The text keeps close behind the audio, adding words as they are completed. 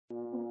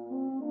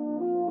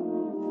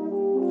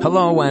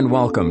Hello and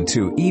welcome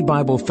to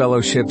E-Bible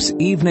Fellowship's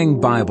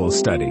Evening Bible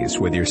Studies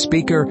with your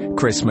speaker,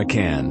 Chris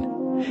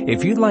McCann.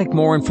 If you'd like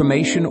more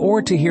information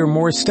or to hear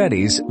more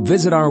studies,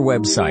 visit our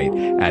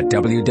website at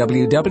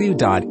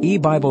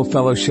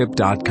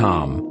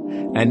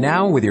www.ebiblefellowship.com. And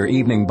now with your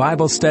evening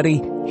Bible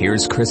study,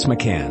 here's Chris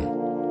McCann.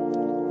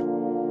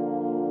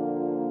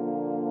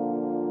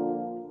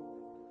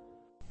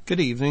 Good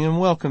evening and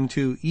welcome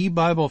to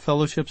E-Bible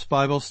Fellowship's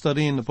Bible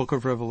study in the book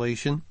of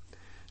Revelation.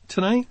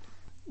 Tonight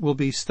will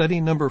be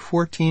study number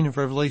 14 of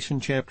Revelation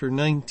chapter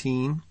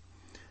 19,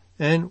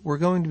 and we're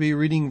going to be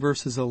reading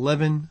verses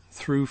 11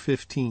 through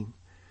 15.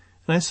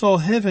 And I saw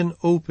heaven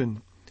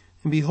open,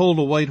 and behold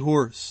a white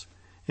horse,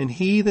 and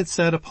he that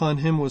sat upon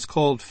him was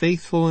called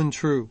Faithful and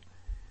True,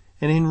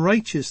 and in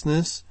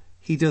righteousness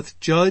he doth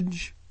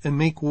judge and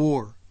make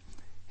war.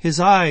 His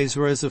eyes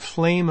were as a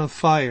flame of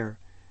fire,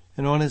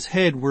 and on his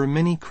head were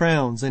many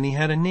crowns, and he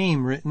had a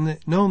name written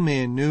that no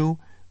man knew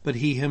but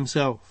he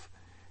himself.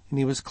 And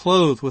he was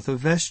clothed with a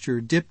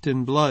vesture dipped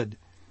in blood,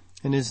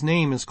 and his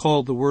name is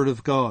called the Word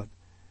of God.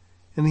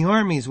 And the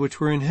armies which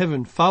were in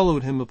heaven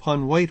followed him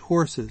upon white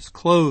horses,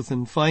 clothed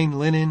in fine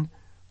linen,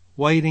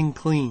 white and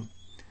clean.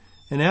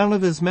 And out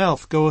of his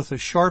mouth goeth a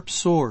sharp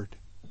sword,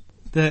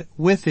 that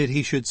with it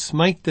he should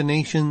smite the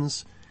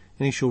nations,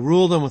 and he shall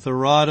rule them with a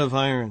rod of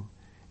iron.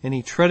 And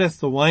he treadeth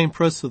the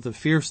winepress of the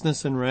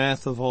fierceness and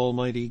wrath of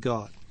Almighty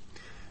God.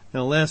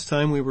 Now last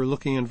time we were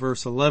looking at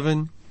verse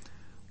 11.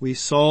 We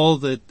saw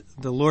that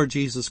the Lord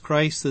Jesus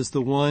Christ is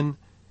the one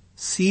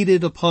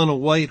seated upon a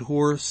white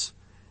horse,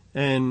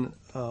 and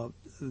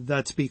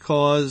that's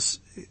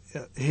because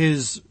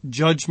his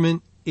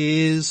judgment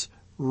is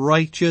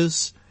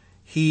righteous.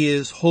 He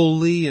is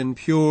holy and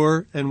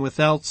pure and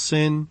without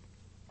sin,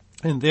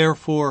 and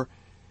therefore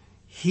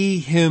he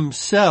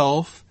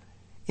himself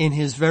in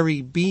his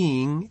very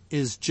being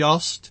is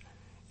just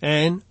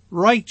and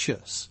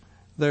righteous.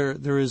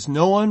 There is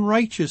no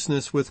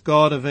unrighteousness with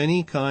God of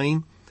any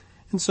kind.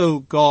 And so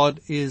God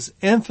is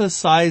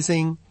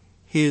emphasizing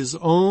his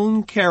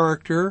own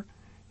character,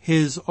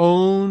 his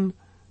own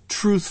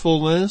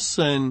truthfulness,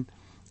 and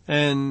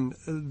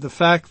the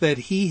fact that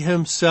he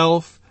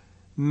himself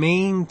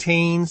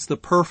maintains the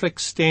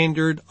perfect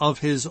standard of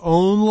his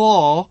own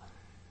law,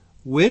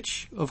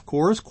 which, of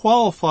course,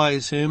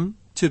 qualifies him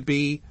to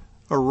be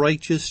a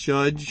righteous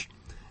judge.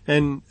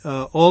 And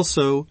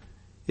also,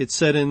 it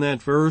said in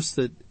that verse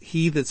that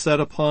he that sat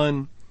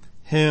upon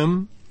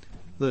him,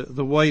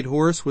 the white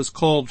horse, was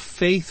called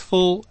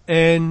Faithful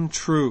and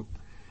True.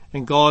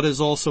 And God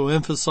is also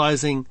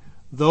emphasizing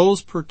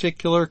those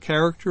particular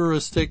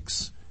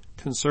characteristics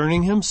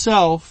concerning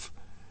himself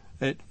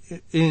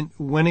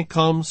when it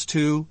comes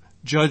to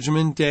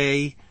Judgment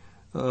Day.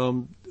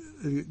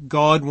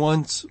 God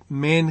wants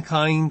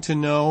mankind to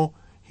know,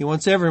 he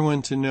wants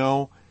everyone to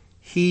know,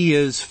 he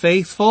is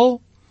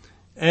faithful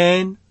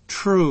and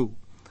true.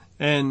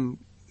 And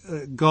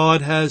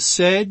God has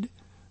said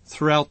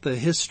throughout the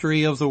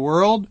history of the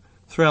world,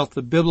 throughout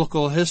the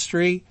biblical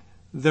history,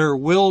 there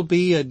will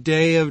be a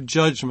day of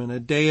judgment, a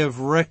day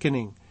of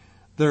reckoning.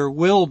 There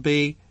will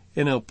be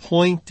an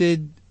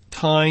appointed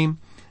time,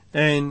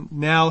 and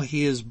now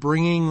he is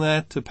bringing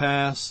that to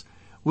pass,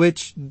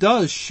 which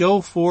does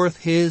show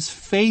forth his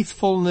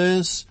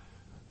faithfulness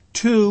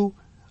to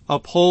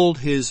uphold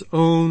his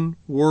own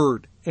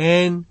word.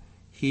 And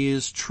he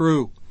is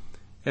true.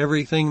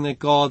 Everything that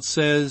God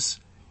says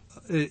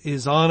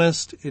is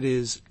honest, it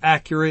is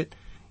accurate,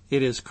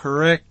 it is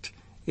correct,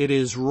 it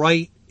is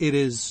right, it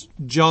is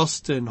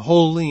just and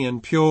holy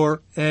and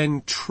pure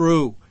and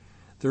true.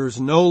 There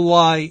is no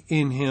lie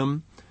in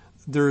him.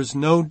 There is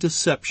no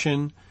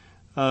deception,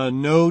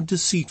 no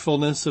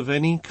deceitfulness of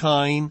any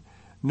kind,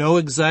 no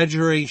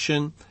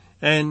exaggeration.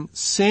 And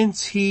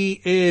since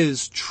he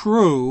is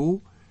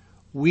true,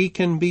 we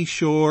can be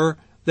sure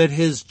that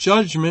his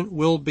judgment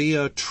will be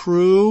a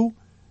true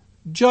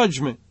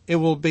judgment. It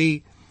will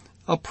be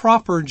a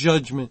proper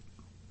judgment.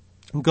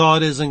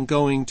 God isn't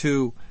going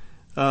to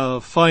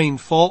find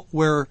fault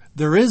where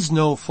there is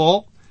no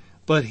fault,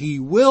 but he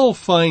will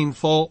find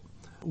fault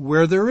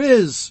where there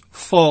is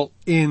fault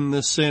in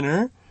the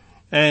sinner.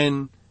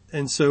 And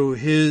so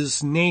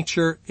his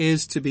nature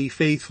is to be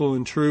faithful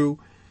and true.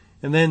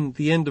 And then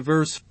the end of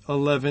verse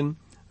 11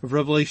 of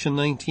Revelation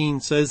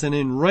 19 says, and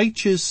in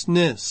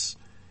righteousness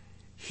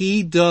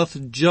he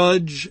doth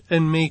judge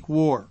and make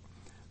war.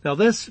 Now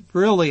this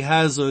really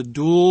has a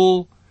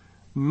dual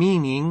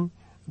meaning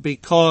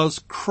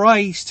because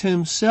Christ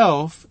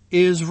himself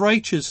is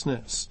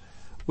righteousness.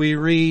 We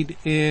read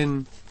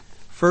in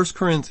 1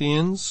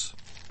 Corinthians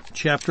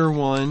chapter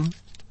 1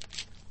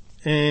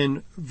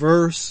 and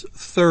verse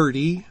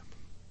 30,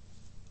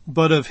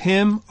 but of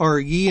him are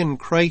ye in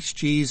Christ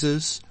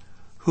Jesus,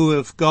 who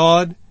of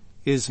God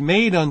is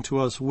made unto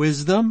us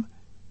wisdom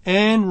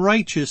and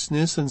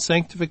righteousness and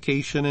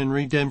sanctification and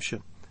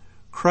redemption.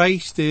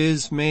 Christ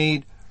is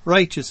made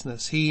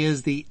righteousness. He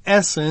is the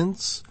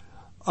essence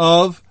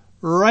of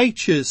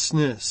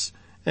righteousness.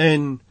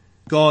 And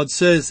God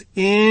says,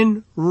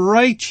 in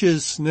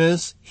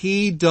righteousness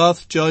he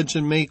doth judge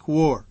and make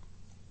war.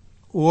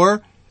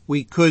 Or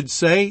we could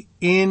say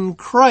in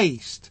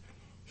Christ,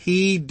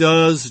 he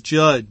does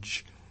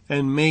judge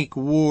and make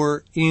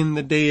war in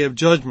the day of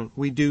judgment.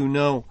 We do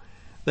know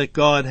that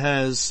God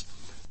has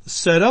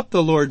set up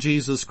the Lord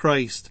Jesus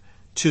Christ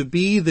to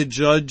be the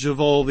judge of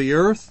all the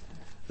earth.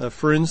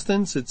 For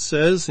instance, it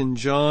says in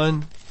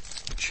John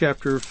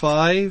chapter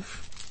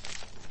 5,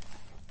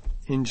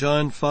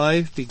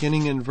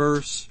 beginning in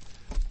verse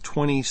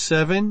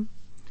 27,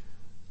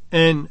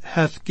 and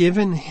hath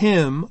given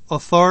him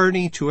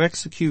authority to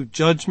execute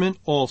judgment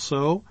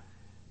also,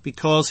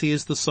 because he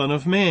is the Son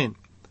of Man.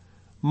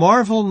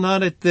 Marvel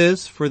not at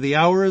this, for the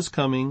hour is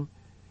coming,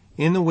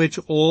 in the which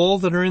all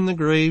that are in the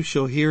grave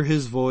shall hear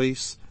his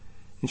voice,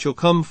 and shall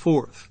come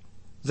forth,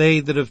 they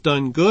that have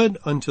done good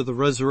unto the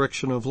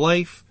resurrection of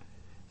life,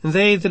 and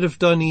they that have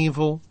done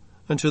evil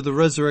unto the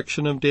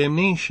resurrection of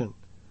damnation.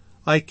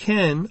 I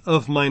can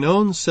of mine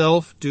own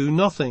self do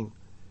nothing.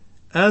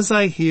 As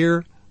I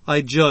hear,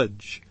 I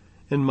judge,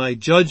 and my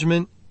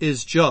judgment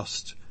is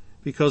just,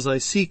 because I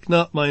seek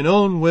not mine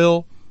own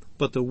will,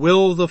 but the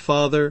will of the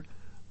Father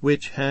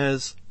which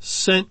has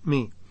sent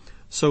me.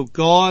 So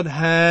God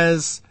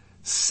has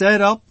set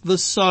up the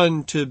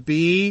Son to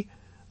be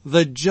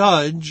the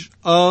judge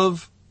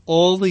of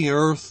all the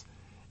earth,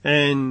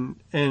 and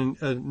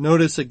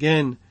notice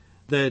again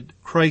that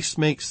Christ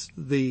makes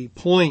the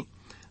point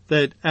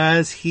that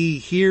as he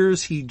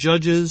hears, he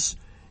judges,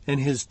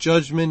 and his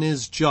judgment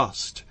is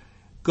just.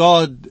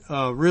 God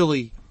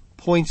really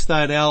points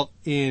that out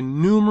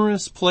in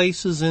numerous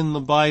places in the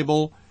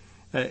Bible.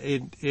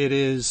 It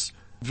is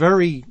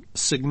very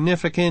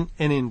significant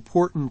and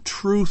important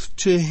truth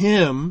to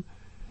him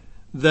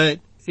that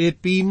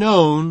it be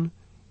known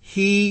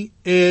he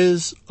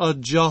is a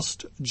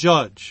just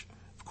judge.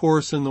 Of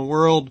course, in the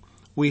world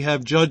we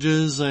have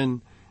judges,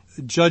 and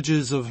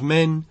judges of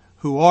men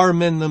who are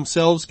men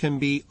themselves can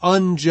be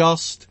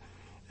unjust,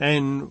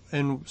 and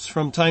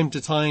from time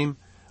to time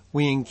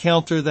we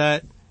encounter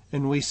that,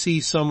 and we see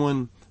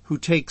someone who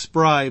takes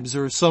bribes,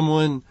 or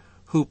someone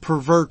who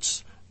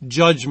perverts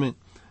judgment,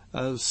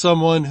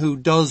 someone who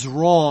does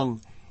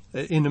wrong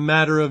in a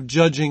matter of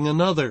judging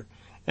another.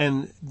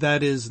 And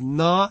that is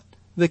not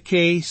the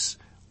case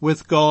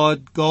with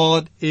God.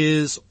 God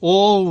is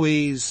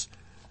always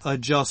a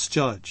just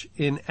judge.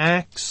 In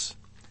Acts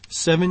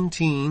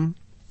 17,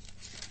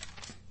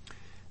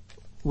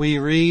 we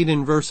read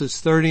in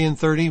verses 30 and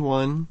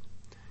 31,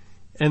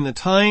 and the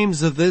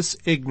times of this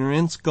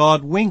ignorance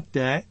God winked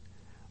at,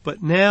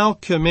 but now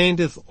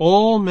commandeth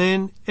all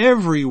men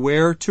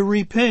everywhere to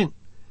repent,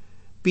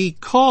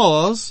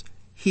 because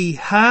he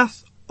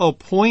hath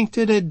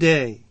appointed a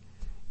day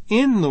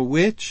in the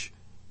which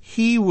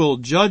he will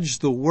judge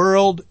the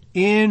world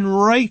in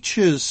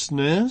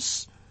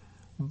righteousness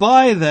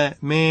by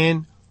that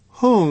man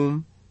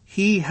whom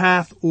he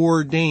hath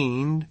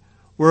ordained,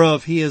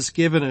 whereof he has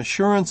given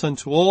assurance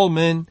unto all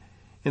men,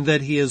 and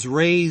that he has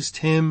raised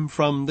him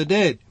from the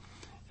dead.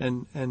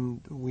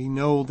 And we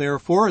know,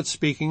 therefore, it's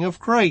speaking of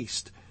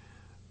Christ.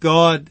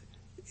 God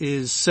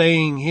is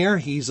saying here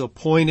he's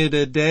appointed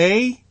a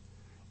day,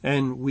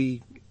 and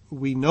we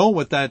know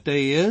what that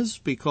day is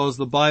because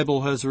the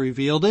Bible has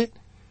revealed it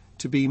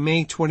to be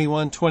May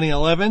 21,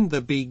 2011,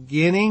 the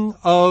beginning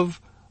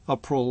of a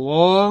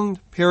prolonged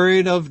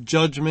period of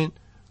judgment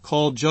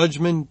called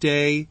Judgment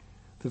Day.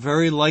 The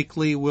very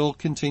likely will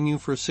continue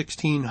for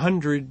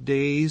 1600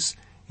 days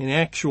in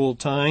actual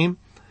time.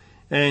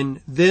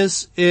 And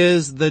this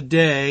is the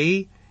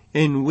day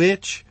in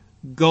which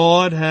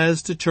God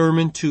has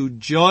determined to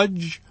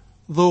judge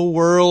the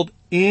world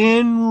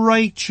in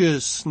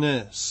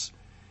righteousness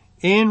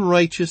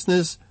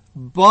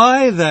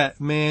by that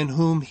man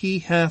whom he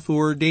hath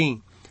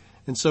ordained.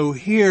 And so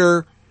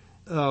here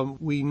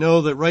we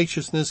know that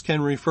righteousness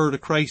can refer to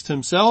Christ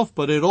himself,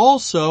 but it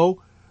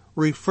also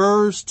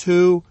refers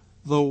to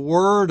the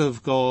Word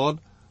of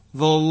God,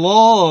 the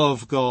law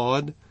of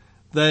God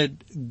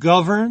that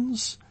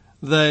governs,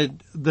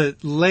 that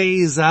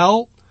lays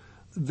out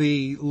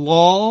the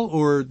law,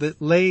 or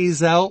that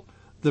lays out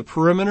the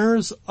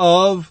perimeters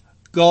of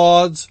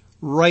God's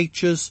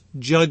righteous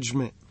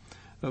judgment.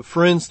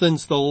 For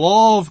instance, the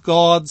law of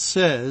God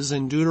says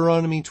in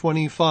Deuteronomy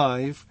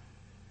 25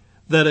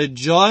 that a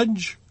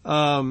judge,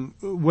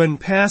 when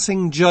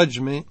passing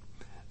judgment,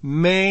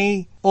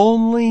 may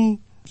only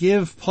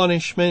give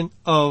punishment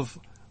of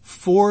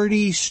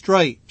 40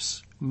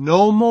 stripes,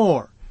 no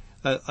more.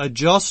 A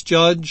just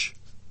judge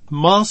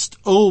must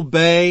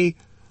obey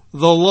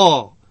the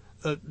law.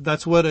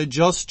 That's what a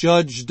just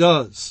judge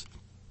does.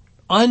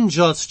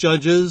 Unjust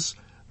judges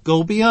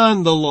go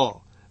beyond the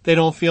law. They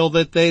don't feel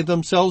that they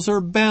themselves are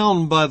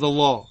bound by the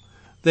law.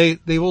 They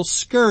will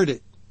skirt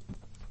it,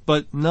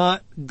 but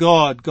not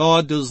God.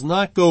 God does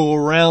not go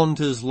around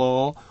his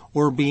law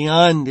or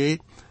beyond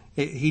it.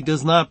 He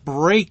does not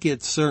break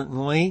it,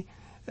 certainly.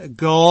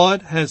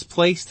 God has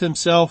placed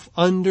himself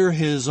under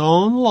his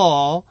own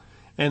law,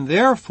 and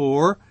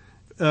therefore,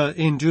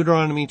 in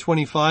Deuteronomy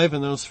 25,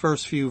 in those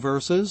first few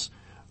verses,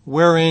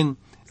 wherein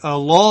a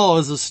law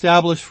is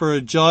established for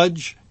a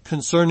judge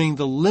concerning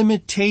the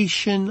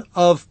limitation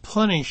of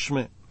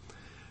punishment.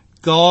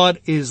 God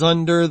is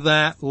under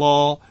that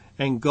law,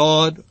 and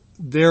God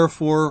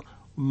therefore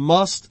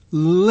must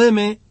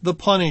limit the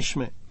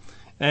punishment.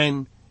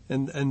 And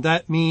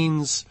that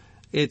means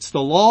it's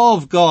the law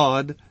of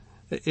God,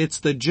 it's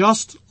the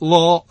just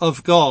law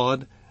of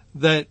God,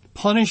 that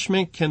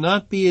punishment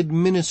cannot be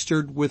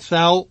administered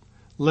without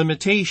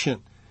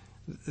limitation.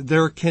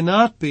 There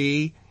cannot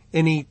be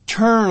an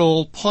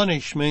eternal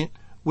punishment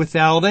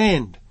without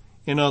end.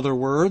 In other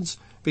words,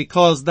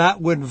 because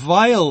that would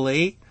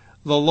violate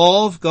the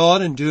law of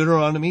God in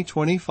Deuteronomy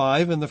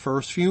 25 in the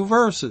first few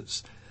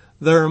verses.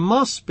 There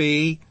must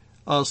be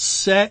a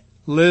set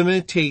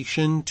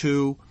limitation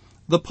to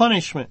the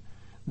punishment.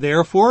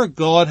 Therefore,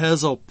 God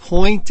has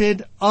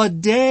appointed a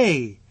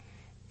day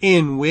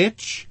in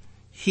which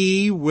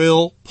He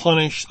will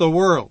punish the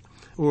world,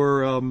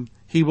 or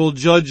He will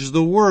judge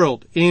the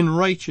world in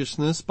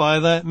righteousness by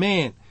that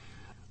man.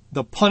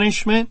 The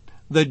punishment,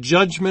 the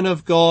judgment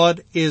of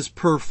God is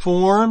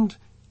performed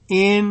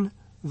in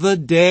the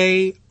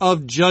day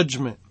of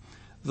judgment.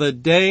 The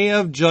day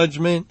of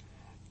judgment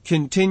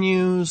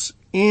continues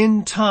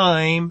in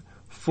time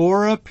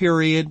for a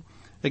period,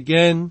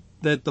 again,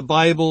 that the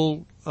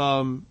Bible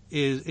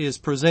is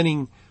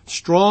presenting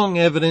strong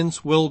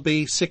evidence will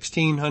be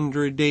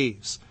 1600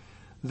 days.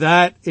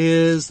 That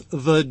is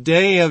the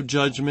day of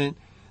judgment,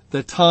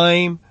 the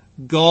time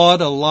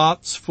God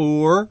allots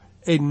for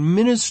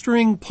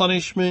administering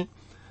punishment,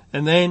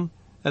 and then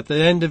at the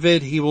end of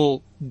it, He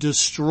will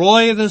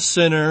destroy the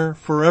sinner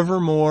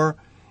forevermore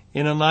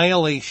in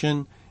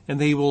annihilation, and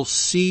they will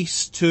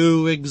cease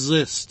to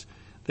exist.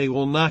 They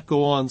will not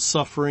go on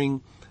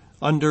suffering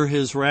under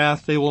His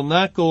wrath. They will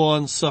not go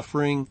on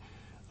suffering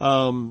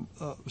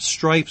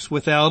stripes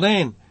without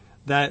end.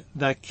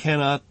 That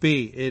cannot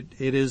be. It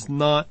is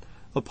not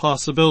a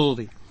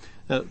possibility.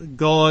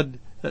 God,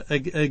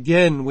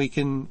 again, we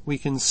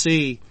can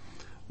see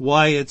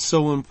why it's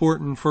so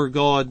important for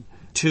God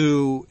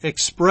to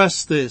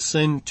express this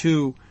and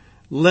to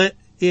let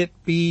it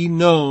be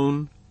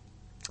known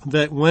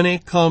that when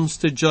it comes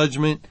to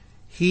judgment,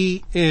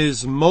 He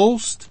is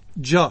most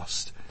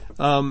just.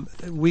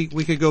 We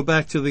could go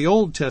back to the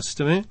Old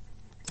Testament,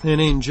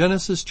 and in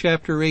Genesis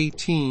chapter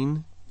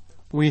 18,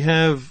 we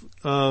have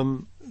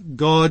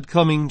God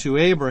coming to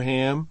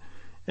Abraham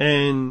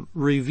and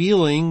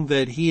revealing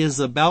that He is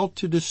about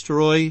to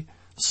destroy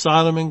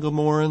Sodom and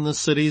Gomorrah and the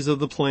cities of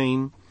the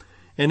plain.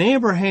 And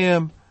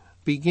Abraham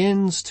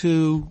begins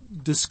to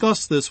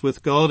discuss this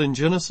with God in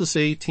Genesis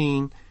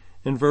 18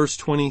 and verse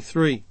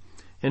 23.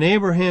 And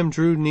Abraham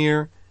drew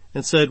near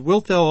and said,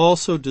 Wilt thou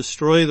also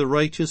destroy the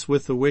righteous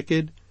with the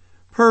wicked?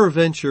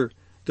 Peradventure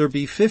there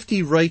be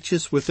 50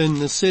 righteous within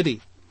the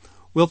city.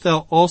 Wilt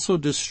thou also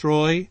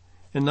destroy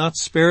and not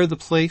spare the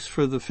place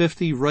for the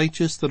 50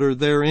 righteous that are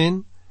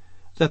therein?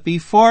 That be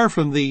far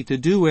from thee to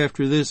do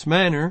after this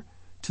manner,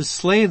 to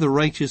slay the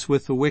righteous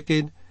with the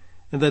wicked,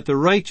 and that the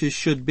righteous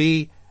should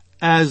be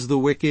as the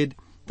wicked.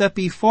 That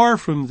be far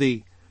from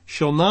thee.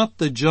 Shall not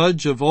the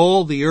judge of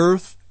all the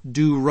earth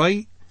do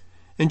right?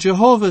 And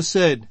Jehovah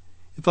said,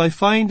 If I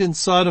find in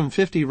Sodom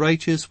 50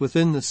 righteous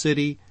within the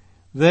city,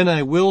 then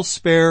I will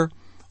spare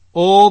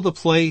all the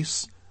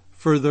place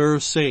for their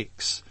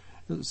sakes.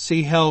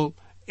 See how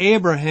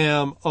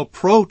Abraham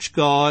approached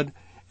God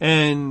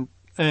and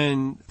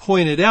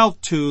pointed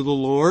out to the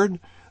Lord,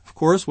 of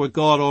course, what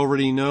God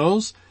already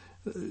knows.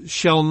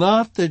 Shall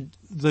not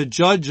the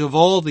judge of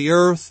all the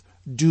earth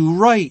do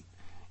right?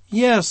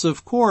 Yes,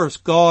 of course,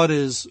 God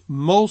is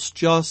most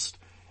just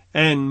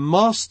and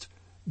must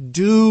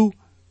do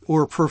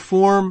or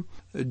perform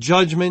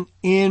judgment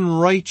in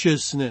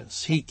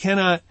righteousness. He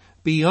cannot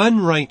be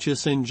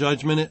unrighteous in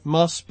judgment. It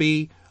must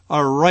be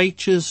a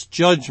righteous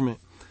judgment.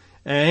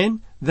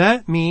 And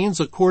that means,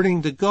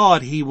 according to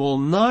God, He will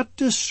not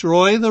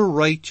destroy the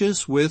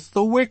righteous with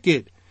the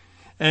wicked.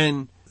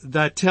 And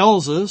that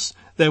tells us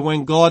that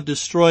when God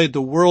destroyed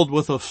the world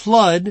with a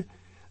flood,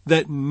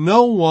 that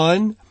no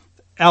one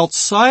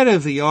outside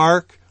of the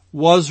ark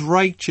was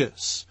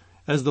righteous.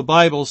 As the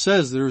Bible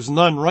says, there is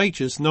none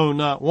righteous, no,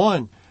 not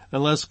one.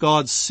 Unless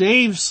God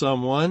saves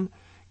someone,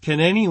 can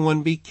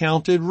anyone be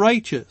counted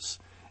righteous?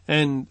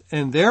 And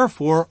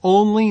therefore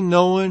only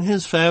Noah and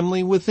his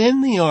family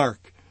within the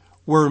ark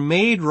were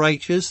made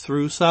righteous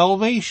through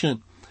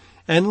salvation.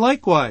 And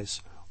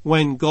likewise,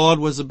 when God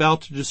was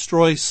about to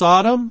destroy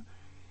Sodom,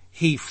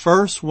 He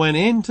first went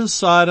into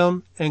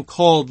Sodom and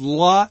called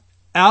Lot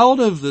out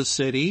of the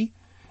city.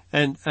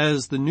 And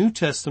as the New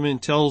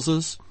Testament tells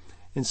us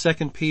in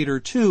 2 Peter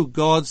 2,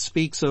 God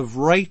speaks of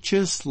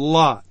righteous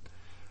Lot.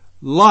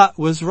 Lot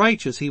was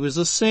righteous. He was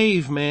a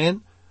saved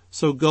man.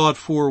 So God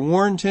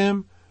forewarned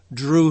him,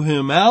 drew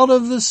him out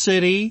of the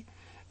city,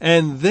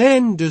 and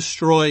then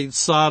destroyed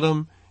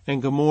Sodom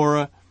and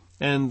Gomorrah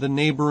and the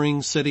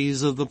neighboring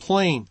cities of the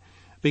plain.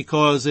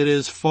 Because it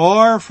is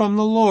far from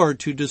the Lord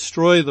to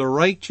destroy the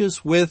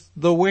righteous with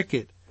the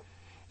wicked.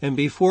 And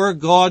before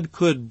God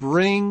could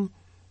bring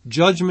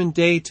Judgment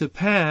Day to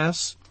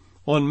pass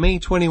on May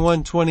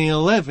 21,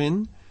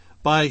 2011,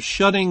 by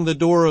shutting the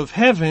door of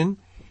heaven,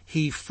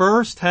 he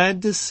first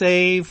had to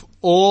save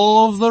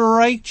all of the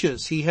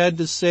righteous. He had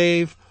to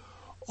save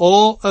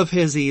all of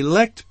his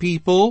elect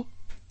people,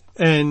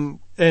 and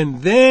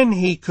then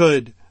he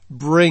could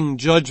bring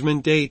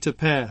Judgment Day to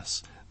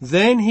pass.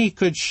 Then he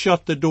could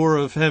shut the door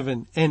of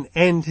heaven and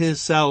end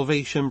his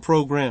salvation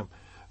program.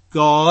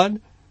 God,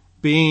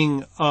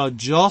 being a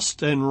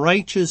just and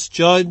righteous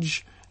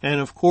judge, and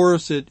of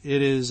course it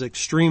is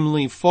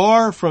extremely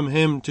far from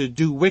him to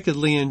do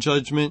wickedly in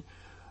judgment,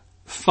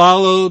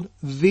 followed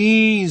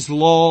these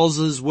laws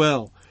as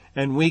well.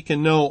 And we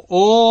can know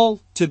all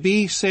to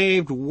be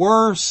saved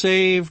were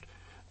saved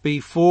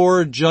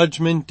before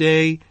Judgment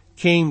Day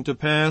came to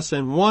pass.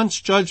 And once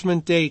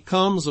Judgment Day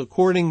comes,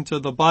 according to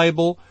the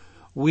Bible,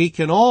 we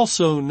can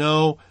also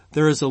know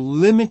there is a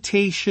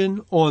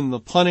limitation on the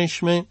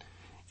punishment.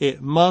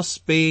 It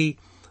must be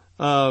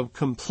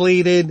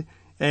completed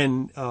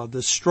and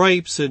the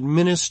stripes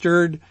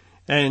administered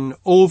and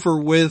over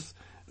with,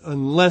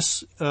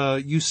 unless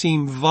you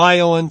seem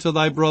vile unto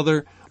thy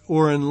brother,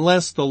 or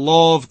unless the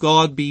law of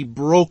God be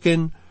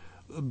broken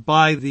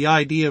by the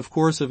idea, of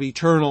course, of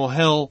eternal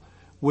hell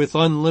with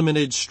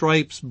unlimited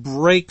stripes,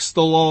 breaks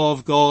the law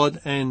of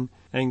God and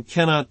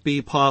cannot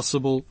be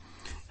possible.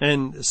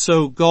 And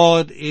so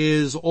God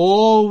is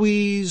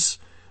always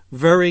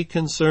very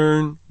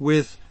concerned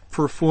with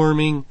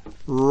performing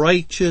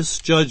righteous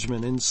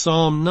judgment. In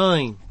Psalm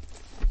 9,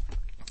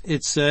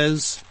 it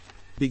says,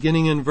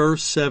 beginning in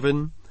verse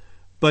 7,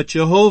 "But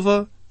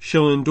Jehovah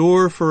shall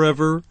endure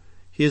forever.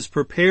 He has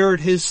prepared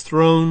his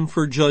throne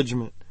for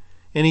judgment,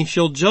 and he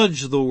shall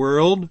judge the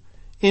world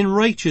in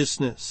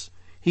righteousness.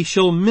 He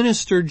shall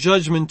minister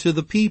judgment to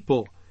the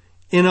people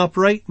in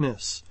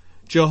uprightness.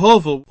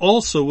 Jehovah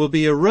also will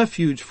be a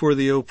refuge for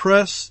the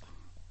oppressed,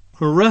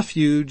 a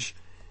refuge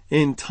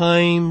in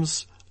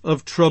times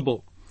of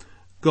trouble."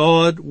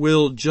 God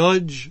will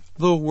judge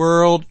the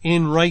world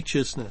in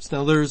righteousness.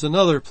 Now there's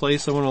another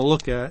place I want to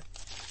look at.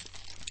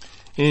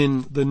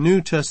 In the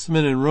New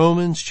Testament, in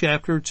Romans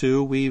chapter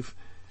 2, we've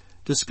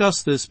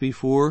discussed this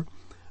before,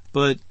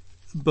 but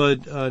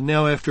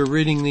now after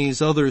reading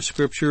these other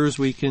scriptures,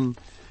 we can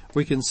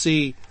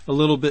see a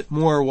little bit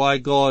more why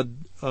God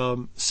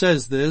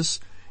says this.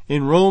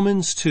 In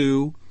Romans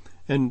 2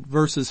 and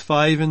verses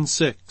 5 and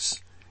 6,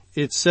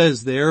 it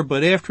says there,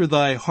 "But after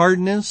thy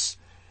hardness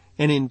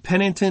and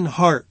impenitent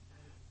heart,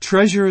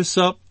 treasure us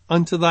up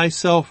unto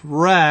thyself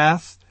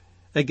wrath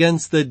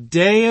against the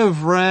day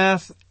of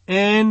wrath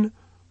and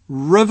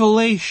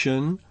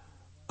revelation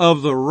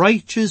of the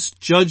righteous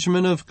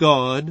judgment of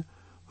God,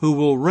 who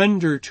will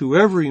render to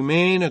every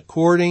man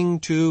according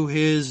to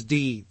his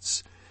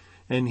deeds."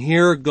 And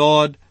here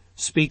God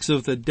speaks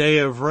of the day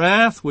of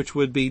wrath, which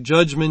would be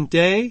Judgment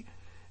Day.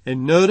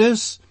 And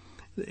notice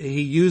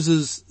he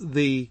uses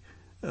the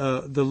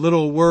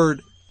little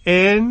word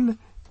 "and"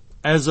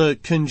 as a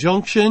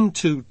conjunction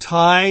to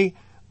tie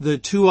the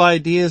two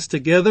ideas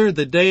together,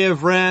 the day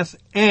of wrath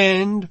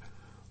and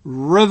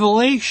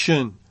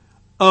revelation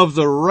of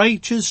the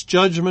righteous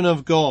judgment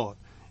of God.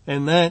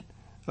 And that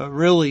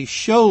really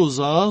shows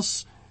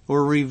us,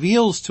 or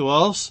reveals to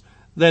us,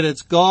 that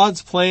it's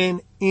God's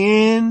plan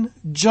in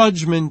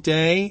Judgment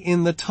Day,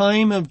 in the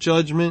time of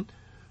judgment,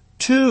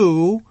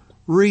 to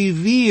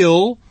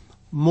reveal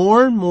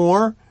more and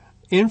more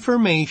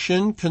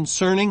information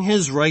concerning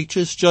his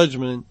righteous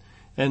judgment.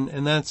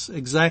 And that's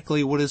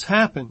exactly what has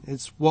happened.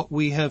 It's what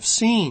we have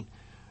seen.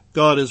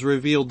 God has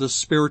revealed the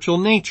spiritual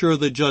nature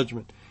of the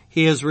judgment.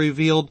 He has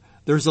revealed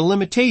there's a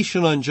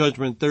limitation on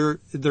judgment.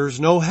 There's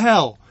no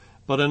hell,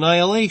 but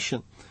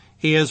annihilation.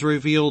 He has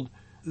revealed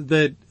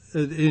that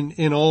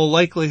in all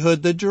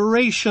likelihood the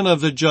duration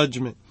of the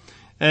judgment.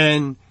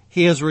 And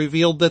he has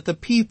revealed that the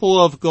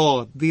people of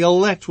God, the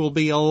elect, will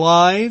be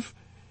alive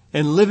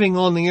and living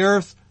on the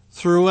earth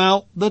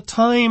throughout the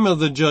time of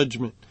the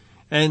judgment,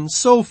 and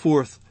so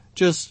forth.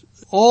 Just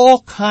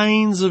all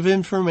kinds of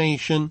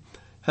information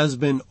has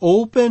been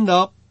opened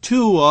up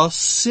to us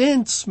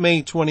since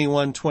May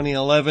 21,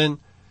 2011,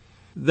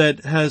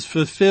 that has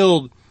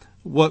fulfilled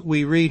what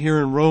we read here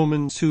in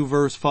Romans 2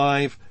 verse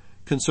 5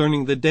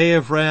 concerning the day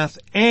of wrath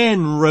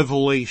and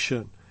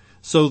revelation.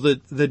 So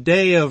that the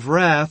day of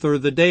wrath, or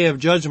the day of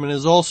judgment,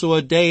 is also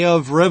a day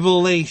of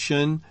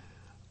revelation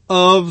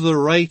of the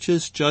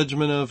righteous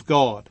judgment of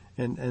God.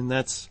 And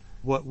that's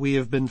what we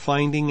have been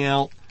finding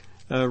out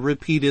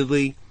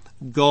repeatedly.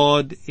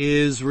 God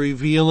is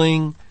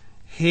revealing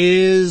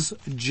his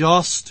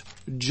just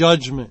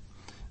judgment.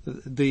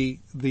 The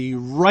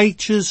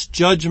righteous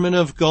judgment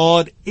of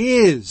God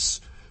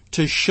is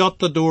to shut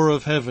the door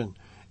of heaven.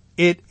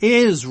 It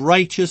is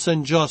righteous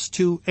and just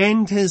to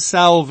end his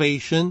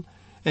salvation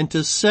and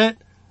to set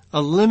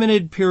a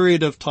limited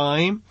period of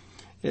time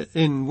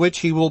in which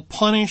he will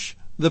punish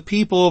the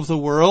people of the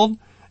world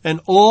and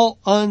all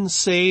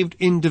unsaved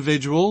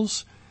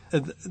individuals.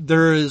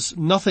 There is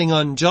nothing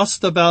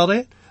unjust about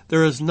it.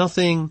 There is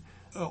nothing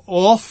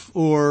off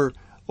or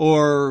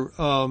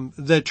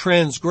that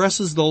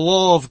transgresses the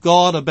law of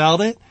God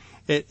about it.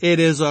 It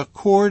is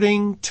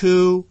according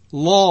to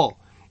law.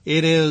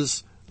 It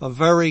is a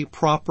very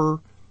proper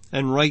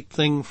and right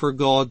thing for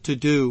God to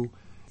do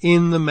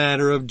in the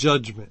matter of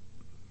judgment.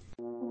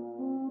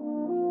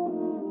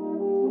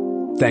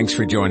 Thanks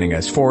for joining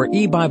us for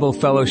E-Bible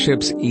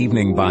Fellowship's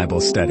Evening Bible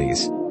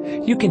Studies.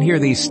 You can hear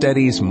these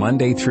studies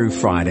Monday through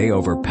Friday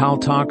over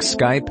Paltalk,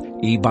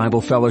 Skype,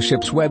 E-Bible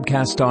Fellowship's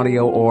webcast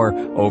audio, or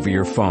over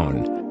your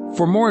phone.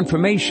 For more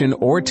information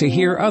or to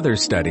hear other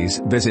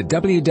studies, visit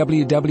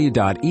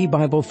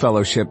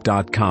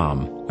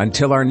www.ebiblefellowship.com.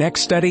 Until our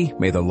next study,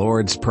 may the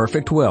Lord's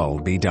perfect will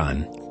be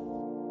done.